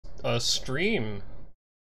a stream.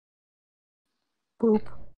 Boop.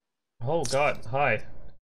 Oh god, hi.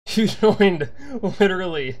 You joined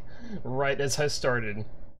literally right as I started.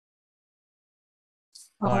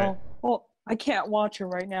 Hi. Oh, well, I can't watch it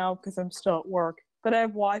right now because I'm still at work. But I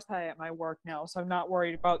have Wi-Fi at my work now, so I'm not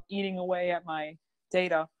worried about eating away at my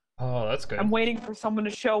data. Oh, that's good. I'm waiting for someone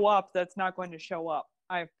to show up that's not going to show up.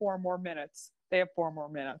 I have 4 more minutes. They have 4 more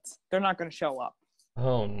minutes. They're not going to show up.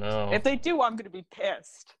 Oh no. If they do, I'm going to be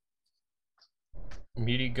pissed.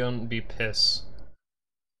 Meaty gonna be piss.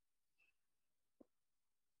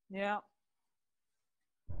 Yeah.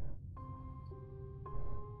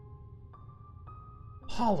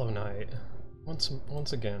 Hollow Knight.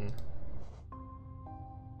 Once again.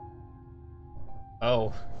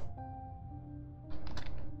 Oh.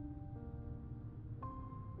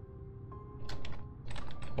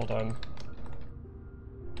 Hold on.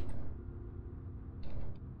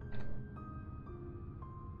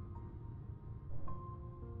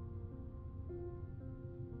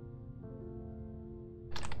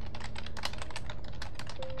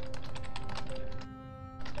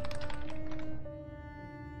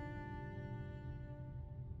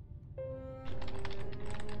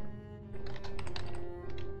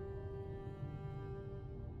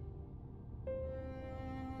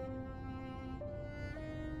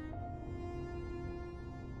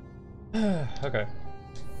 Okay.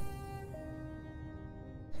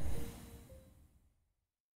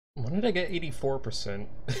 When did I get 84%?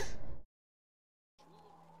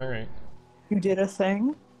 Alright. You did a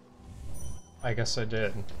thing? I guess I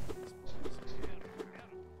did.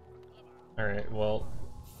 Alright, well...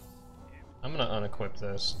 I'm gonna unequip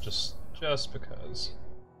this, just because.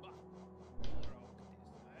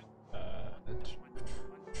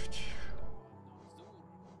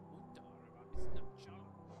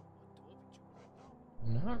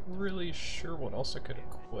 I'm not really sure what else I could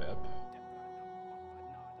equip.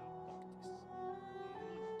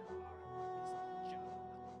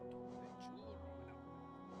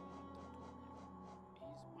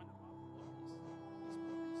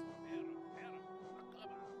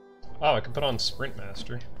 Oh, I could put on Sprint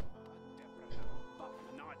Master.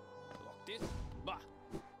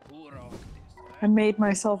 I made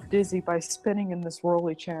myself dizzy by spinning in this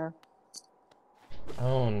rolly chair.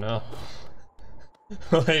 Oh no.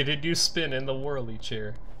 Why did you spin in the whirly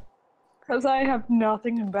chair? Because I have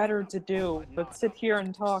nothing better to do but sit here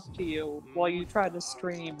and talk to you while you try to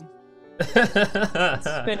stream.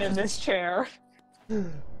 Spin in this chair.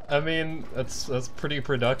 I mean, that's pretty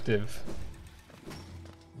productive.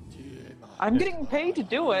 I'm getting paid to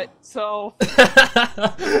do it, so...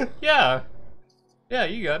 Yeah. Yeah,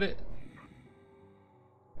 you got it.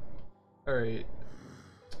 Alright.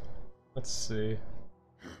 Let's see.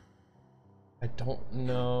 I don't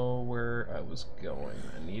know where I was going.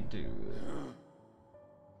 I need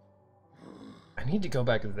to go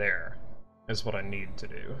back there, is what I need to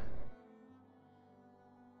do.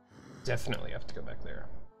 Definitely have to go back there.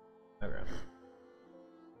 Okay.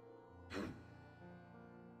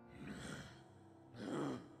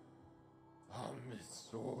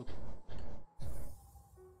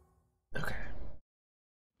 Okay.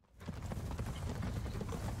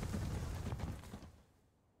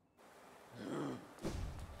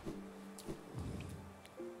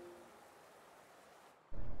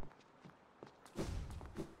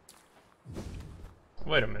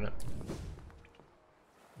 Wait a minute.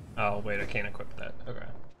 Oh, wait, I can't equip that. Okay.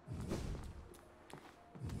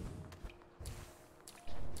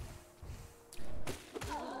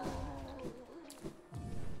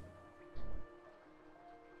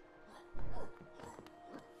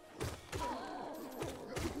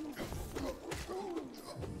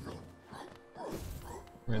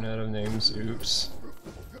 Ran out of names, oops.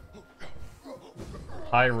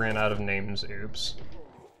 I ran out of names, oops.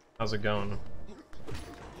 How's it going?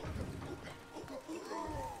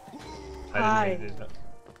 I didn't mean to do that.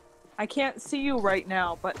 I can't see you right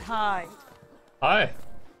now, but hi. Hi.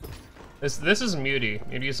 This is Muty.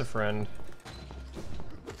 Muty's a friend.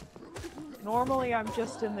 Normally I'm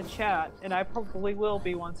just in the chat, and I probably will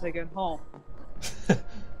be once I get home.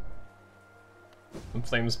 I'm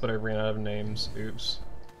famous, but I ran out of names. Oops.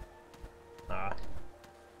 Ah.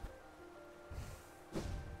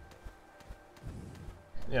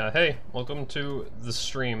 Yeah, hey, welcome to the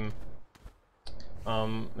stream.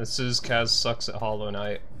 This is Kaz Sucks at Hollow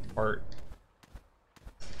Knight, part...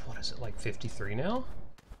 What is it, like 53 now?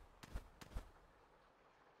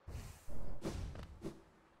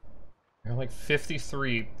 There are like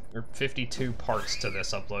 53 or 52 parts to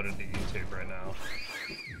this uploaded to YouTube right now.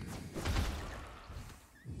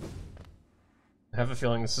 I have a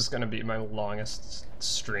feeling this is gonna be my longest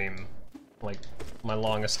stream. Like, my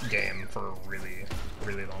longest game for a really,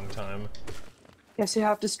 really long time. Guess you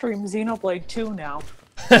have to stream Xenoblade 2 now.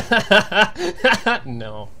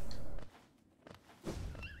 No.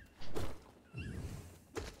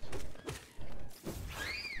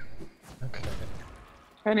 Okay.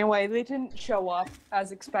 Anyway, they didn't show up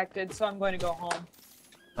as expected, so I'm going to go home.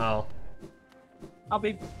 Oh. I'll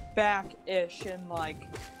be back-ish in like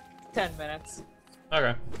 10 minutes.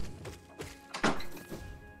 Okay.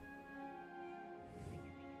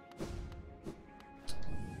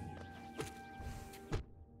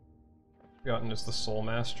 Gotten as the Soul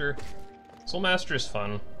Master. Soul Master is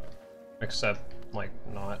fun. Except, like,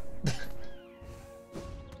 not.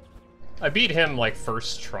 I beat him, like,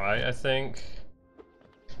 first try, I think.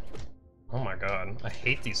 Oh my god, I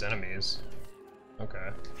hate these enemies. Okay.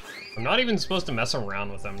 I'm not even supposed to mess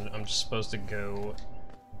around with them, I'm just supposed to go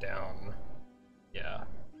down. Yeah,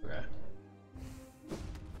 okay.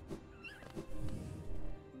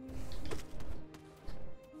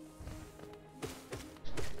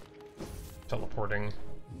 Teleporting.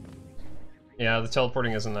 Yeah, the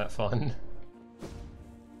teleporting isn't that fun.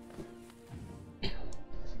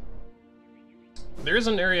 There is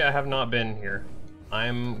an area I have not been here.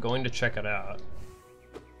 I'm going to check it out.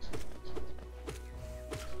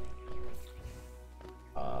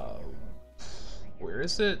 Where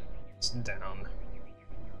is it? It's down.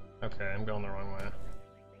 Okay, I'm going the wrong way.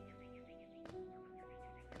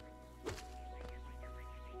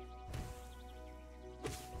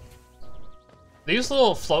 These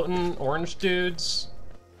little floating orange dudes,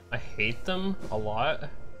 I hate them a lot.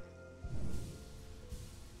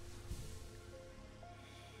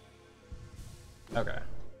 Okay.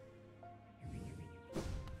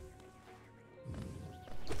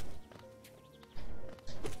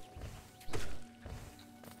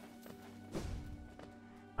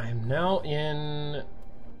 I am now in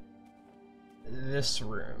this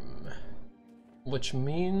room, which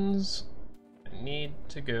means I need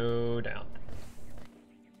to go down.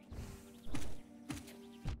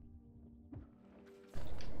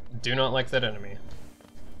 Do not like that enemy.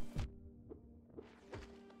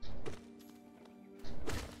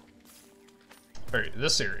 Alright,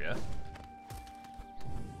 this area.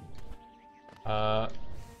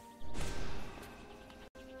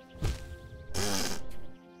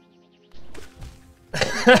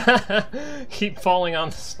 Keep falling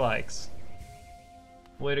on the spikes.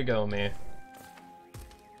 Way to go, me.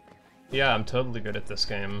 Yeah, I'm totally good at this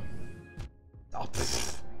game. Oh,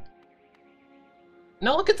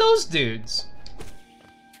 now look at those dudes!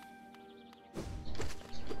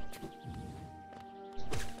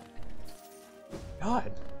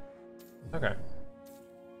 God. Okay.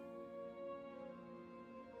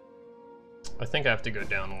 I think I have to go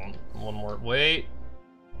down one more. Wait.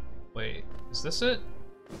 Wait. Is this it?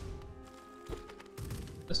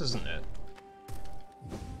 This isn't it.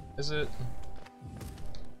 Is it?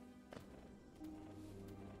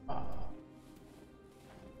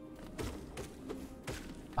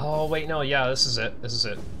 Oh, wait, no, yeah, this is it. This is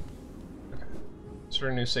it. Okay.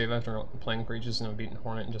 Start a new save after playing for ages and a beaten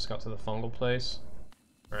hornet and just got to the fungal place.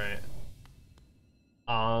 Right.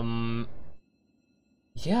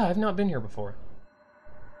 Yeah, I've not been here before.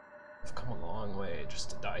 I've come a long way just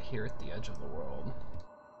to die here at the edge of the world.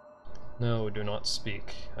 No, do not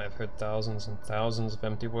speak. I have heard thousands and thousands of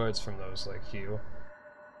empty words from those like you.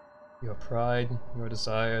 Your pride, your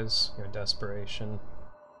desires, your desperation.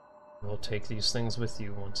 You will take these things with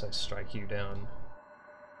you once I strike you down.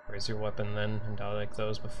 Raise your weapon then, and die like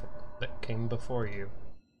those that came before you.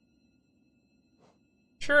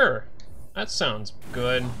 Sure, that sounds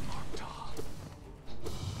good.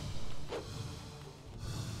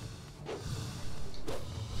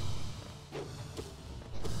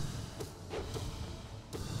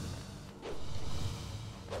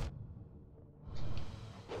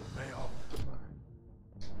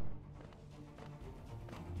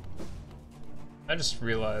 I just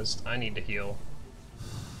realized I need to heal.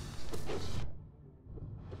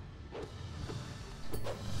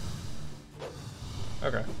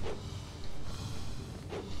 Okay.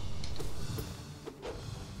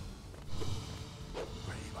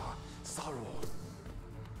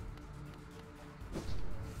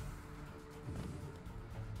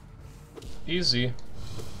 Easy.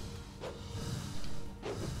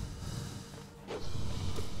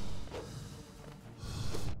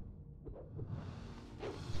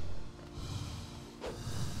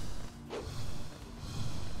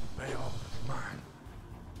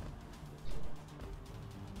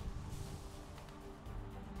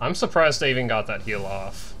 I'm surprised I even got that heal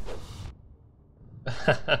off.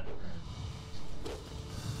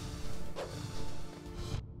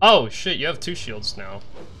 Oh shit, you have 2 shields now.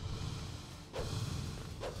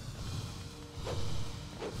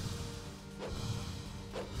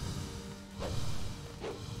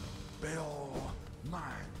 Bill, mine.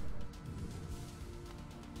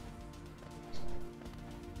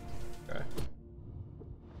 Okay.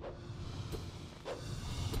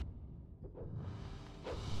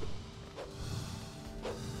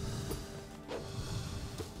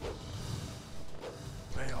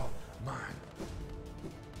 Bill, mine.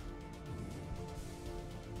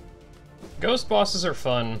 Ghost bosses are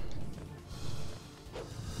fun.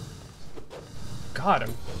 God,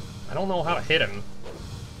 I don't know how to hit him.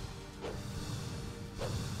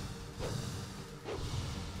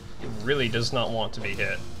 He really does not want to be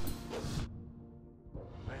hit.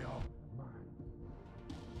 Bill, mine.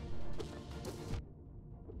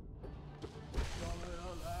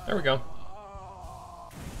 There we go.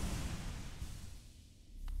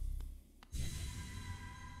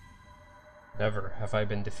 Never have I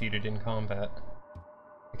been defeated in combat.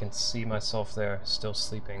 I can see myself there, still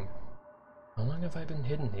sleeping. How long have I been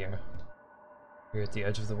hidden here? Here at the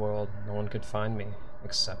edge of the world, no one could find me,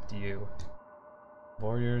 except you.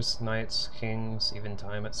 Warriors, knights, kings, even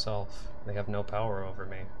time itself, they have no power over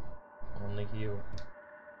me. Only you.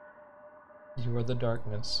 You are the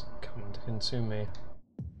darkness, come to consume me.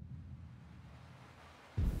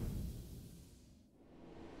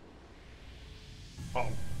 Oh.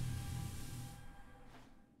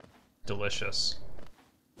 Delicious.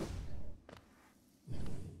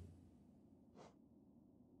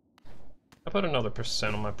 I put another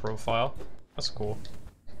percent on my profile. That's cool.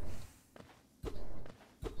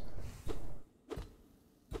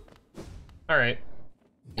 Alright.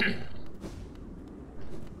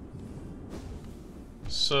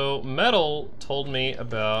 So, Metal told me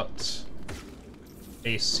about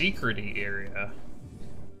a secrety area.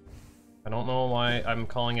 I don't know why I'm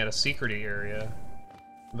calling it a secrety area,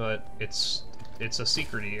 but it's a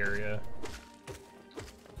secrety area.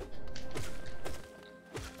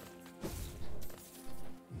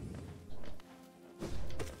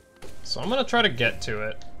 So I'm gonna try to get to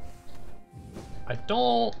it. I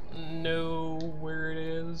don't know where it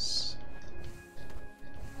is.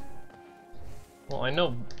 Well, I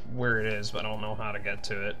know where it is, but I don't know how to get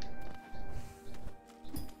to it.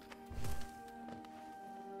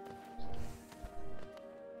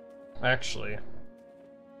 Actually,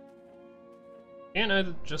 can't I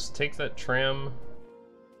just take that tram?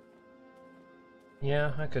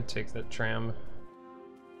 Yeah, I could take that tram.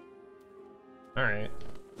 Alright.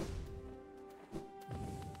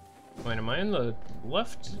 Wait, am I in the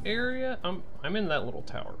left area? I'm in that little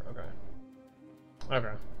tower. Okay.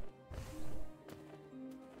 Okay.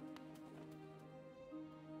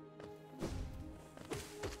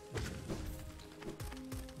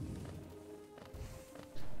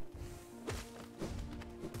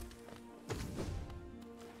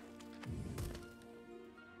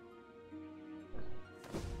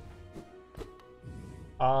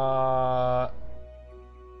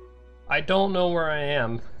 I don't know where I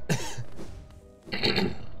am.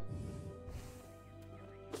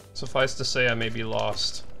 Suffice to say, I may be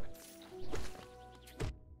lost.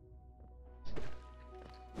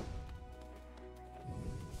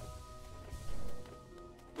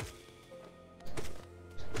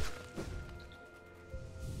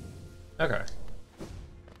 Okay.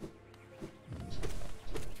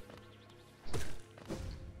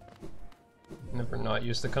 Never not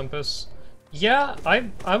use the compass. Yeah,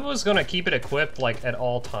 I was gonna keep it equipped like at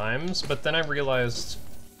all times, but then I realized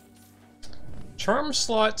charm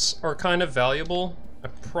slots are kind of valuable. I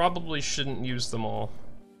probably shouldn't use them all.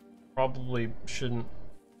 Probably shouldn't,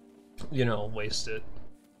 you know, waste it.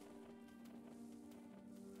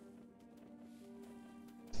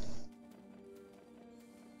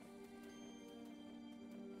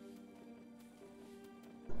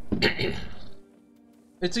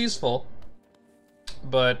 It's useful,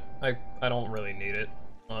 but I don't really need it,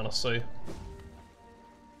 honestly.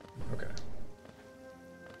 Okay.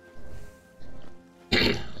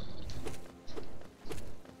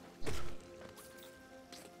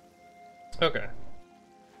 Okay.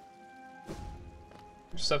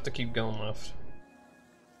 Just have to keep going left.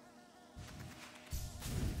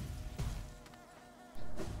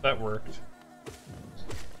 That worked.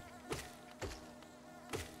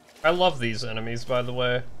 I love these enemies, by the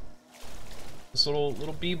way. These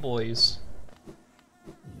little b-boys.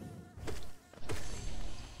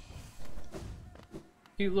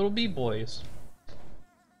 Cute little b-boys.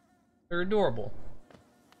 They're adorable.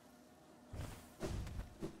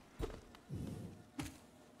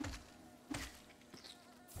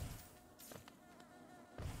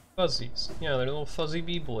 Fuzzies. Yeah, they're little fuzzy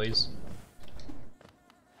bee boys.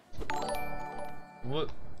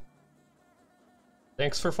 What?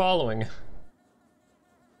 Thanks for following.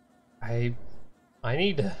 I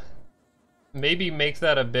need to maybe make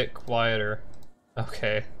that a bit quieter.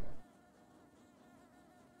 Okay.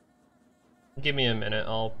 Give me a minute.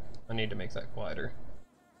 I need to make that quieter.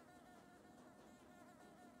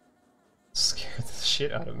 Scared the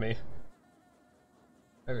shit out of me.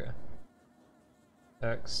 Okay.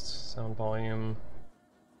 Text, sound volume.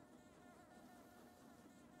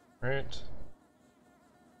 Right.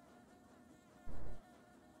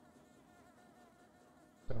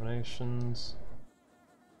 Donations.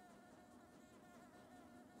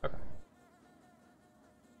 Okay.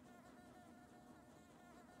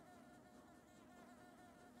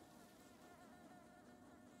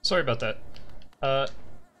 Sorry about that.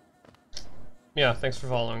 Yeah, thanks for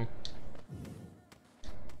following.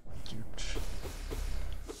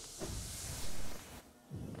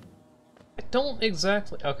 I don't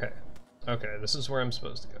exactly... Okay. Okay, this is where I'm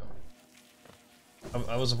supposed to go.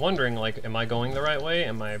 I was wondering, like, am I going the right way?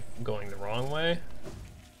 Am I going the wrong way?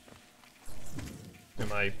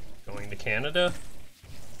 Am I going to Canada?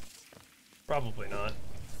 Probably not.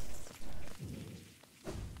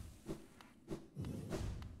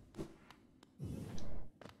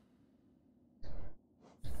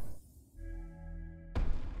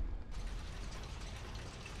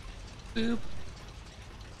 Boop.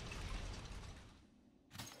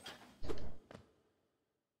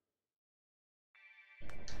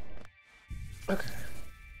 Okay.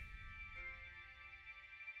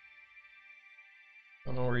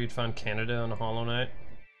 Don't know where you'd find Canada on a Hollow Knight.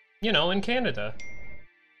 You know, in Canada.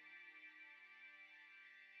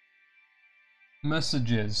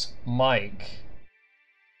 Messages. Mike.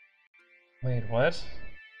 Wait, what?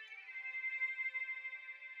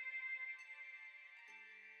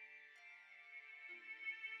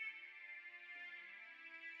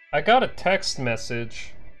 I got a text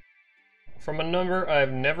message from a number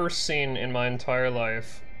I've never seen in my entire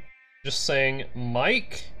life, just saying,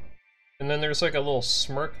 Mike? And then there's like a little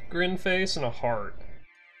smirk grin face and a heart.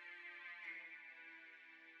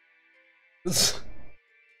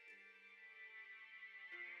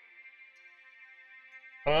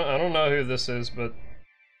 I don't know who this is, but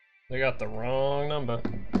they got the wrong number.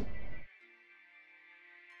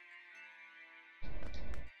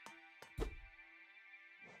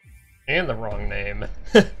 And the wrong name.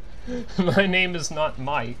 My name is not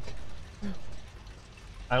Mike.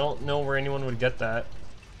 I don't know where anyone would get that,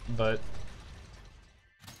 but...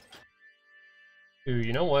 Ooh,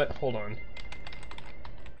 you know what? Hold on.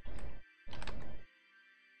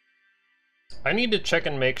 I need to check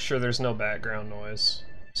and make sure there's no background noise.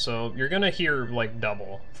 So you're gonna hear, like,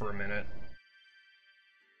 double for a minute.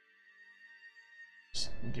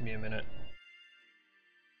 Just give me a minute.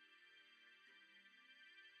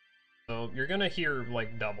 So you're gonna hear,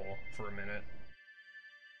 like, double for a minute.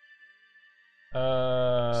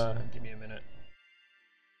 Give me a minute.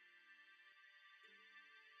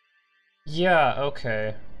 Yeah,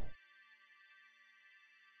 okay.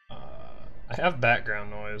 I have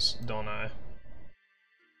background noise, don't I?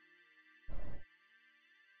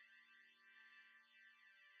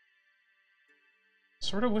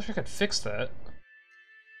 Sort of wish I could fix that.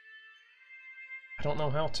 I don't know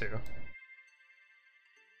how to.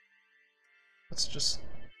 It's just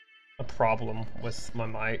a problem with my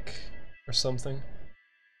mic or something.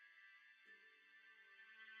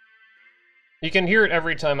 You can hear it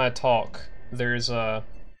every time I talk. There's a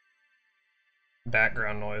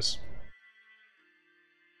background noise.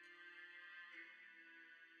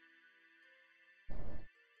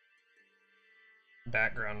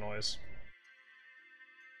 Background noise.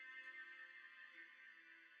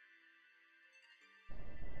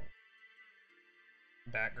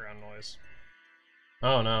 Background noise.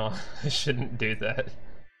 Oh no, I shouldn't do that.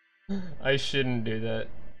 I shouldn't do that.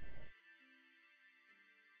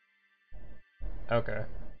 Okay.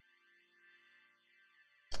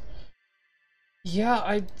 Yeah,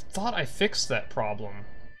 I thought I fixed that problem.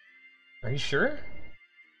 Are you sure?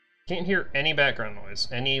 Can't hear any background noise.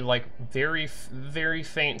 Any, like, very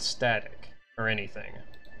faint static or anything.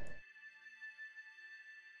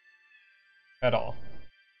 At all.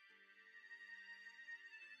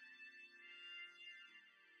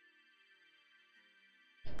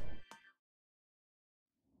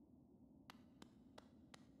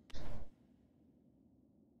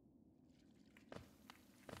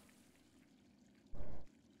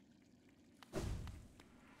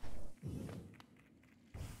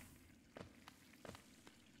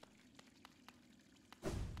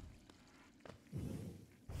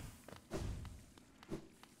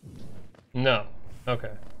 No. Okay.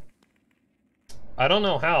 I don't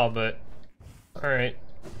know how, but... Alright.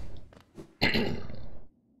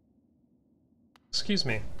 Excuse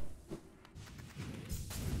me.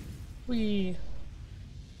 Whee!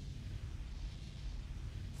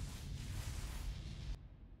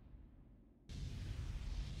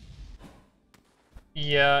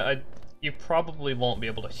 Yeah, you probably won't be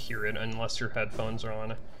able to hear it unless your headphones are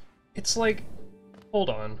on. It's like... Hold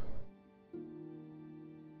on.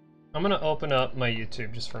 I'm gonna open up my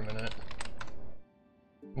YouTube just for a minute.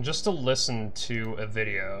 Just to listen to a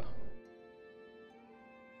video.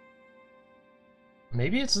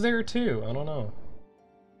 Maybe it's there too, I don't know.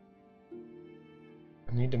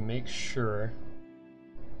 I need to make sure.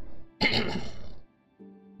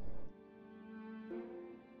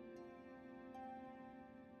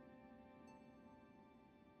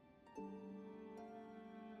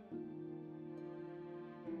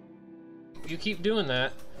 You keep doing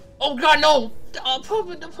that. Oh god, no!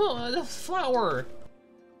 The flower!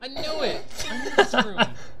 I knew it! I knew this room.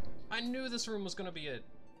 I knew this room was gonna be it.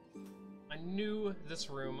 I knew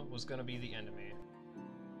this room was gonna be the enemy.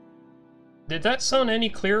 Did that sound any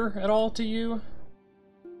clearer at all to you?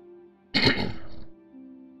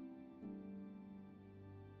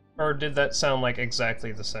 Or did that sound like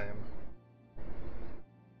exactly the same?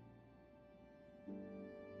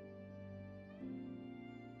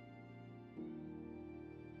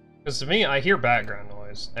 Because to me, I hear background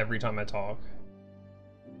noise every time I talk.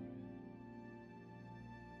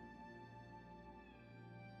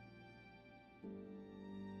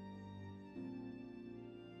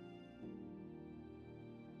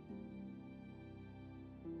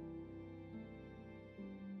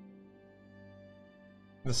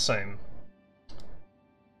 The same.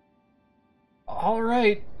 All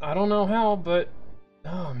right, I don't know how, but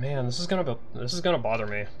oh man, this is gonna bother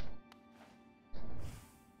me.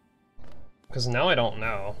 Because now I don't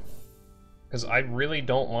know. Because I really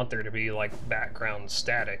don't want there to be like background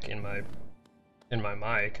static in my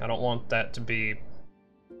mic. I don't want that to be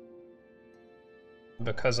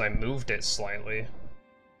because I moved it slightly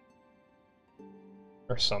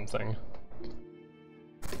or something.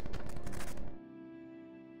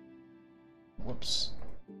 Whoops.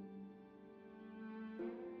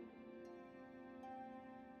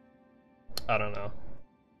 I don't know.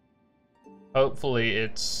 Hopefully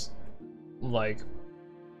it's like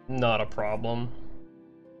not a problem.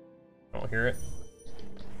 I don't hear it.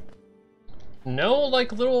 No,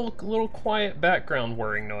 like little quiet background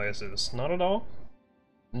whirring noises. Not at all.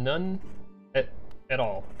 None at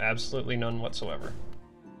all. Absolutely none whatsoever.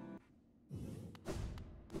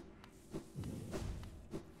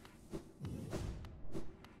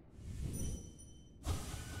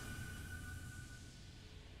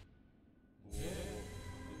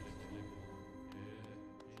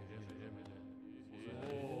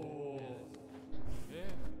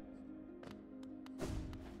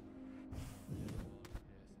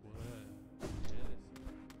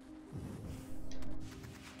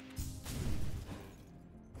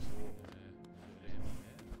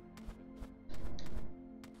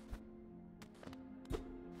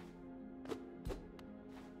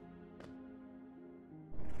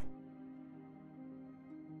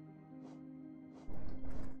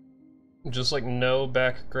 Just like no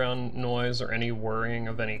background noise or any whirring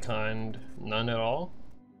of any kind? None at all?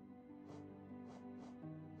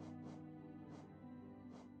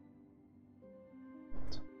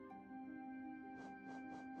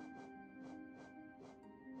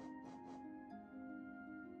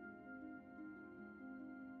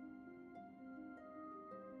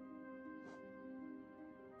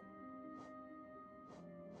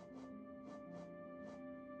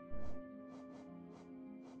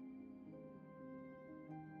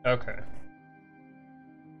 Okay.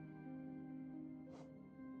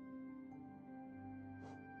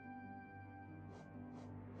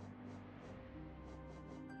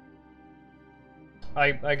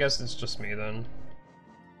 I guess it's just me then.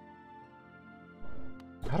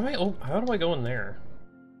 How do I go in there?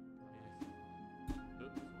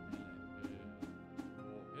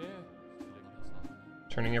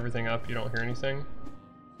 Turning everything up, you don't hear anything?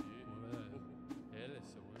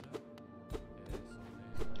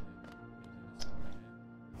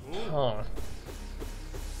 Huh.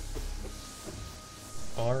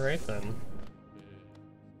 Alright then.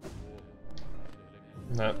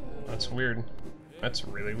 That's weird. That's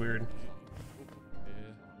really weird.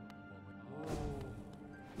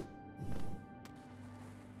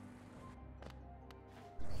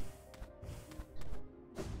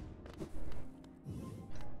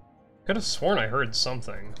 Could have sworn I heard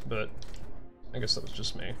something, but I guess that was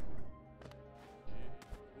just me.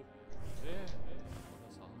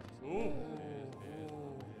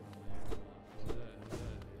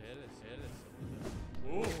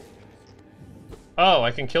 Oh,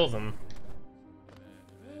 I can kill them.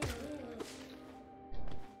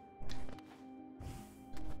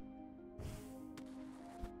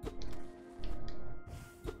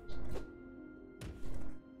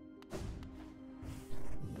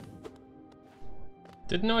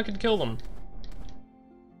 Didn't know I could kill them.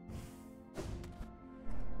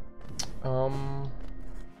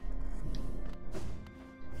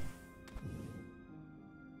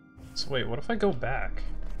 So wait, what if I go back?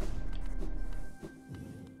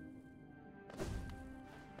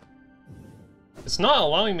 It's not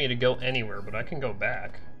allowing me to go anywhere, but I can go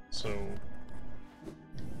back, so...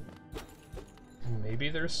 maybe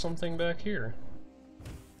there's something back here.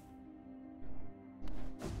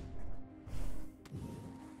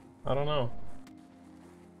 I don't know.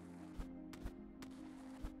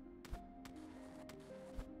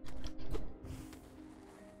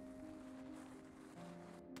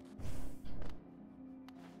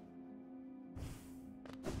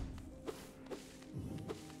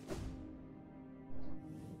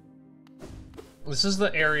 This is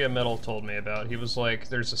the area Metal told me about. He was like,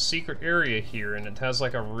 there's a secret area here and it has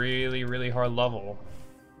like a really, really hard level.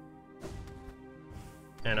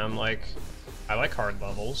 And I'm like, I like hard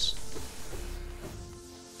levels.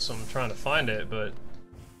 So I'm trying to find it, but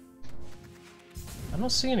I don't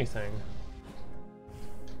see anything.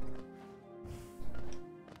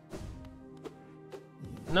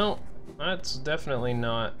 No, that's definitely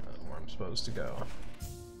not where I'm supposed to go.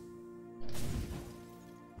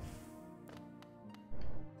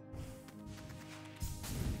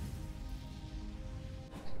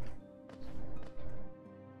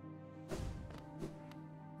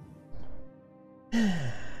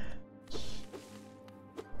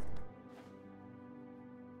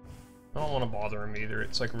 I don't want to bother him either,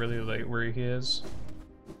 it's like really late where he is.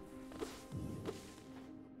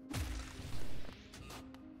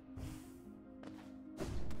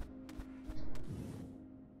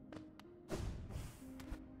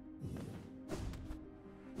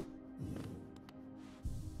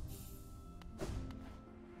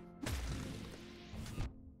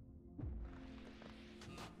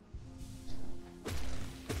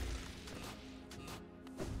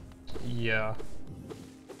 Yeah.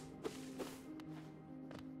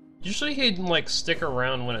 Usually he'd, like, stick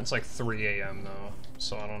around when it's, like, 3 AM, though.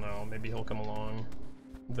 So I don't know, maybe he'll come along.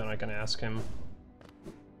 Then I can ask him.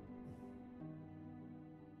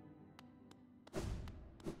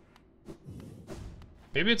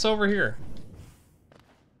 Maybe it's over here.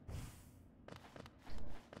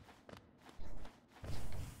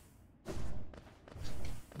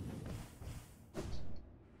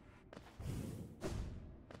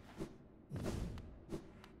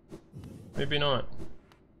 Maybe not.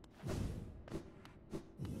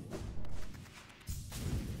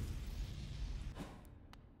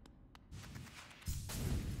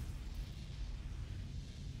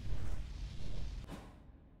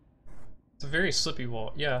 It's a very slippy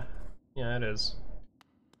wall. Yeah. Yeah, it is.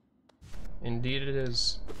 Indeed it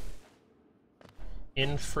is.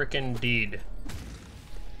 In frickin' deed.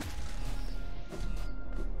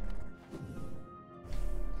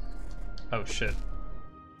 Oh shit.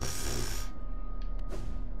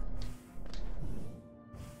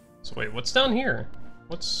 So wait, what's down here?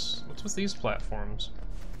 What's with these platforms?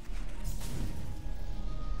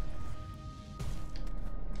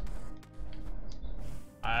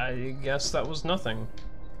 I guess that was nothing.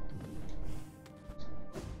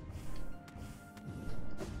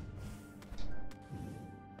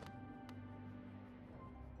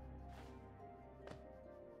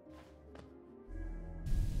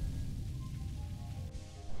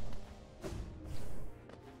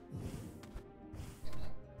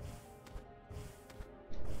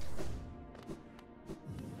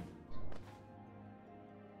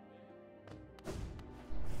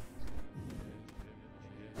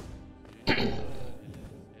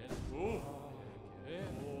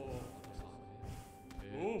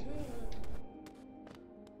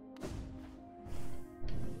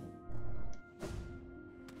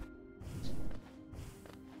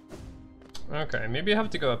 Okay, maybe I have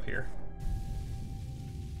to go up here.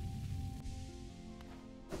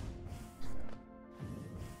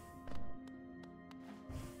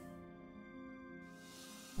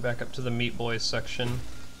 Back up to the Meat Boys section.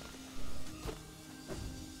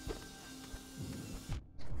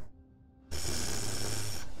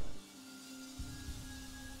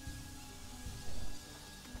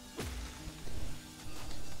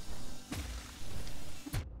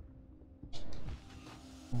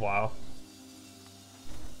 Wow.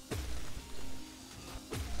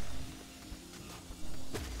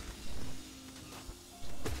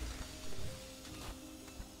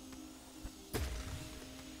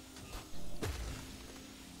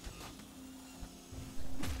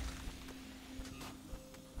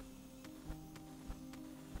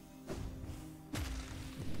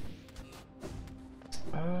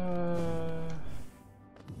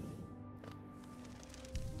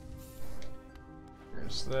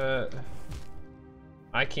 that.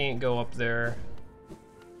 I can't go up there.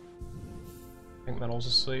 I think Metal's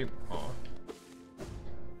asleep. Aw.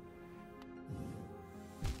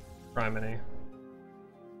 Criminy.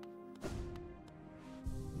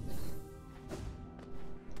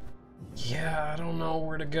 Yeah, I don't know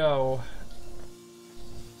where to go.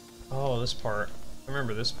 Oh, this part. I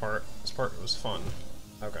remember this part. This part was fun.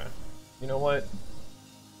 Okay. You know what?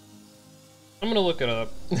 I'm gonna look it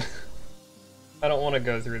up. I don't want to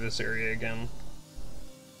go through this area again.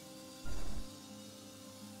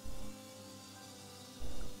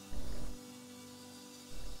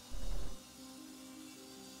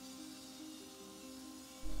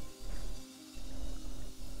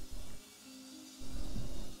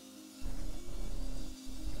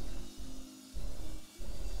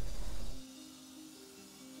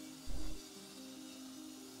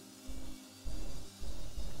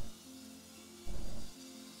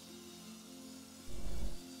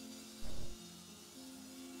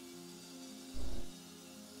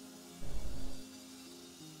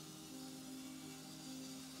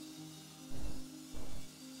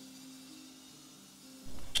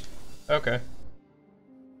 Okay.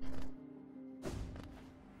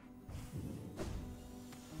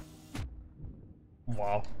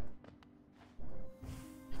 Wow.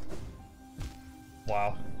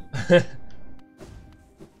 Wow.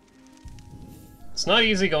 It's not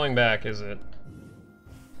easy going back, is it?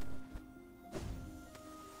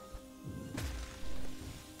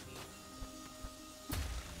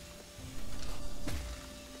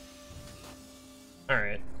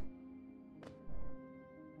 Alright.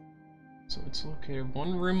 So it's located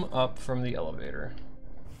one room up from the elevator.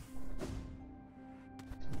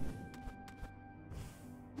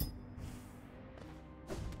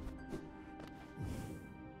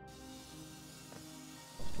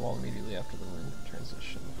 Wall immediately after the room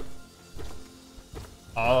transition.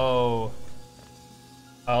 Oh.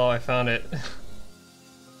 Oh, I found it.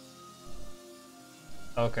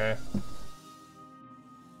 Okay.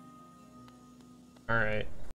 Alright.